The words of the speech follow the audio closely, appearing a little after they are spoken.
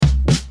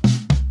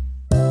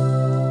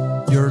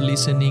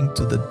listening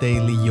to the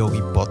Daily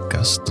Yogi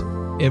Podcast.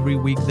 Every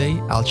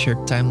weekday, I'll share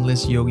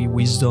timeless yogi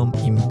wisdom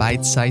in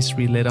bite-sized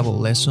relatable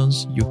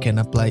lessons you can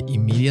apply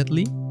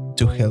immediately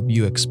to help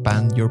you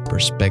expand your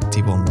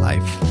perspective on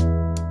life.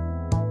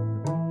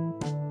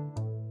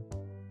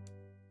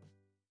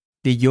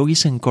 The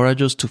yogis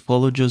encourage us to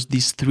follow just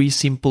these 3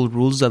 simple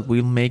rules that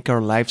will make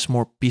our lives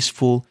more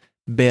peaceful,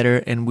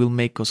 better, and will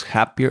make us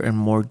happier and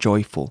more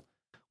joyful.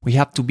 We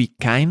have to be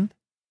kind,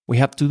 we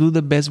have to do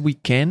the best we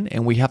can,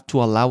 and we have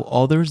to allow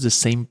others the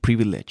same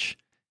privilege.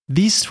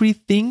 These 3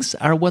 things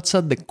are what's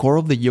at the core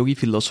of the yogi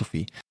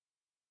philosophy.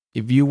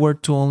 If you were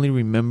to only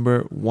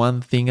remember one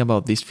thing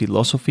about this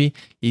philosophy,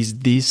 is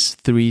these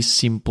 3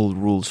 simple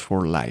rules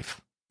for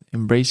life.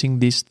 Embracing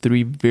these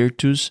 3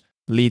 virtues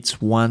leads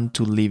one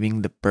to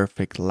living the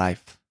perfect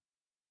life.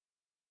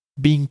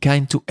 Being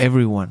kind to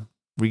everyone,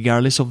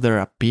 regardless of their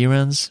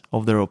appearance,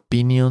 of their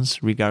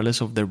opinions, regardless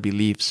of their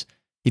beliefs.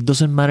 It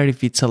doesn't matter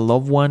if it's a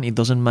loved one, it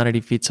doesn't matter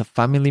if it's a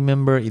family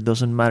member, it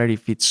doesn't matter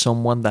if it's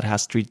someone that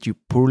has treated you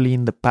poorly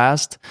in the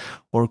past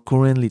or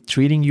currently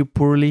treating you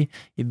poorly.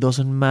 It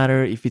doesn't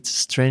matter if it's a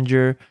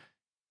stranger.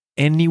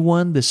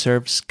 Anyone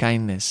deserves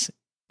kindness.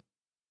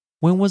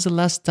 When was the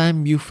last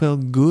time you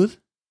felt good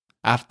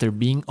after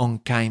being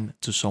unkind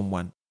to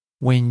someone?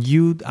 When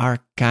you are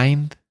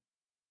kind,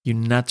 you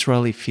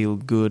naturally feel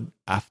good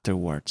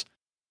afterwards.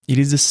 It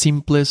is the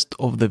simplest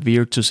of the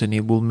virtues and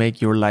it will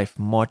make your life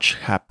much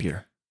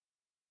happier.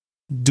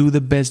 Do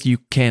the best you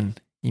can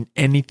in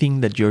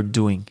anything that you're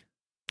doing.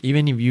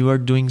 Even if you are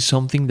doing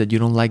something that you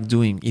don't like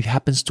doing, it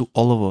happens to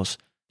all of us.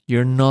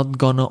 You're not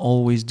gonna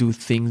always do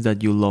things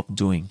that you love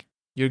doing.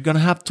 You're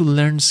gonna have to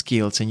learn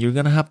skills and you're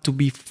gonna have to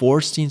be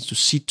forced into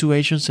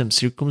situations and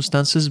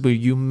circumstances where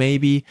you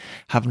maybe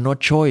have no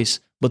choice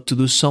but to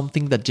do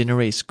something that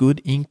generates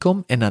good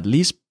income and at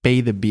least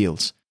pay the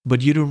bills,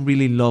 but you don't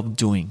really love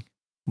doing.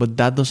 But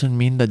that doesn't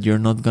mean that you're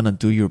not gonna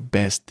do your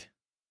best.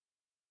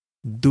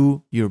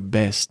 Do your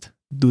best.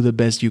 Do the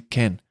best you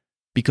can.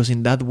 Because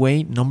in that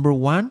way, number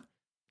 1,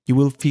 you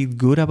will feel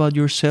good about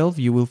yourself,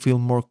 you will feel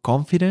more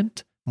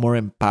confident, more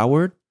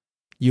empowered,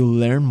 you'll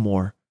learn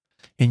more,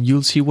 and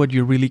you'll see what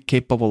you're really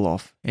capable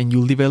of, and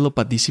you'll develop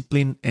a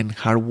disciplined and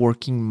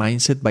hardworking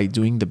mindset by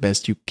doing the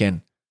best you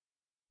can.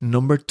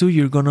 Number 2,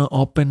 you're gonna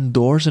open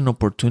doors and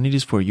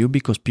opportunities for you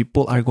because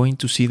people are going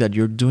to see that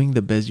you're doing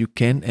the best you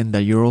can and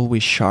that you're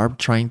always sharp,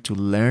 trying to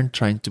learn,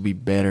 trying to be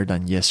better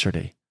than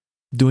yesterday.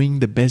 Doing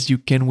the best you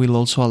can will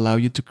also allow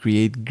you to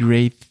create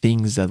great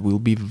things that will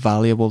be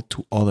valuable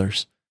to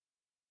others.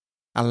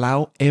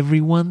 Allow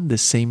everyone the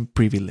same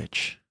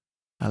privilege.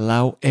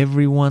 Allow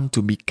everyone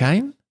to be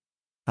kind.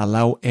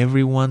 Allow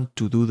everyone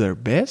to do their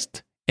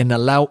best. And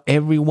allow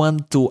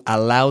everyone to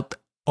allow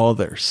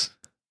others.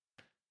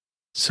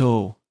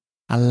 So,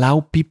 allow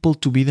people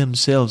to be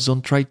themselves.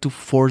 Don't try to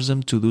force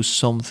them to do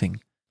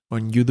something.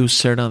 When you do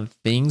certain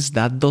things,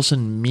 that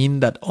doesn't mean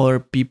that other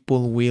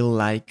people will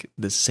like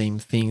the same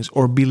things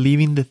or believe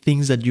in the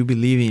things that you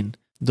believe in.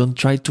 Don't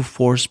try to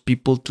force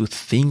people to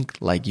think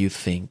like you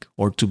think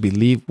or to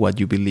believe what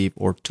you believe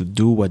or to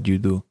do what you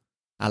do.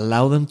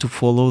 Allow them to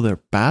follow their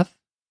path.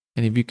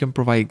 And if you can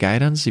provide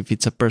guidance, if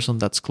it's a person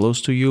that's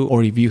close to you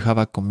or if you have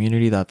a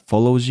community that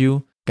follows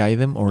you, guide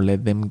them or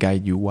let them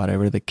guide you,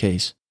 whatever the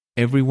case.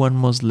 Everyone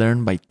must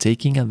learn by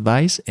taking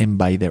advice and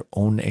by their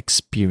own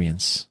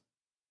experience.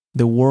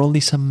 The world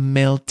is a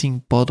melting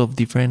pot of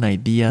different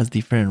ideas,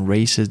 different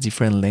races,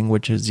 different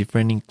languages,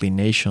 different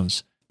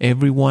inclinations.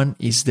 Everyone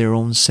is their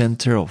own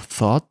center of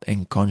thought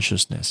and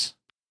consciousness.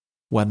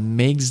 What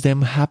makes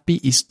them happy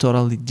is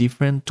totally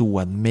different to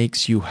what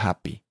makes you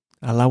happy.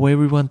 Allow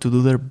everyone to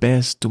do their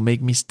best, to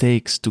make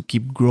mistakes, to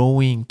keep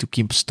growing, to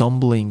keep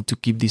stumbling, to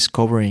keep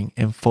discovering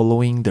and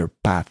following their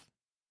path.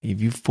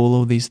 If you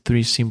follow these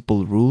 3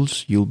 simple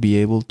rules, you'll be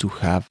able to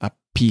have a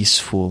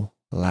peaceful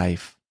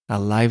life. A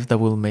life that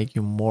will make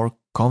you more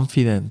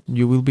confident.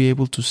 You will be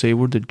able to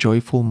savor the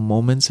joyful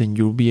moments and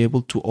you'll be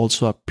able to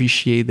also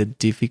appreciate the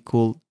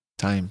difficult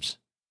times.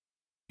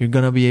 You're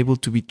going to be able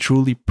to be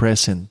truly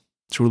present,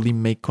 truly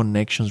make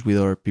connections with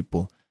other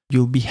people.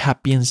 You'll be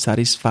happy and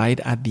satisfied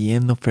at the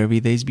end of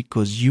every day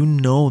because you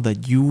know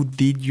that you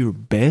did your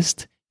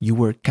best, you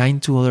were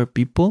kind to other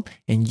people,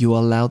 and you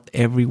allowed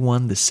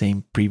everyone the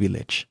same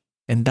privilege.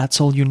 And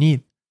that's all you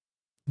need.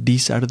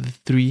 These are the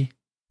 3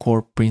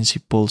 core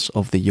principles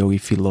of the yogi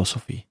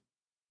philosophy.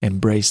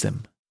 Embrace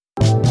them.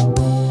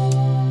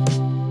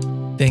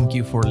 Thank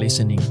you for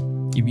listening.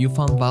 If you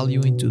found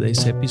value in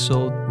today's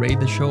episode, rate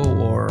the show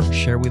or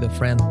share with a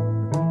friend.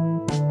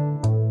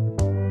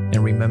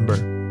 And remember,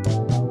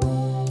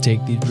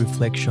 take this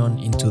reflection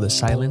into the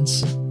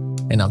silence,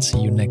 and I'll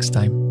see you next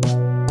time.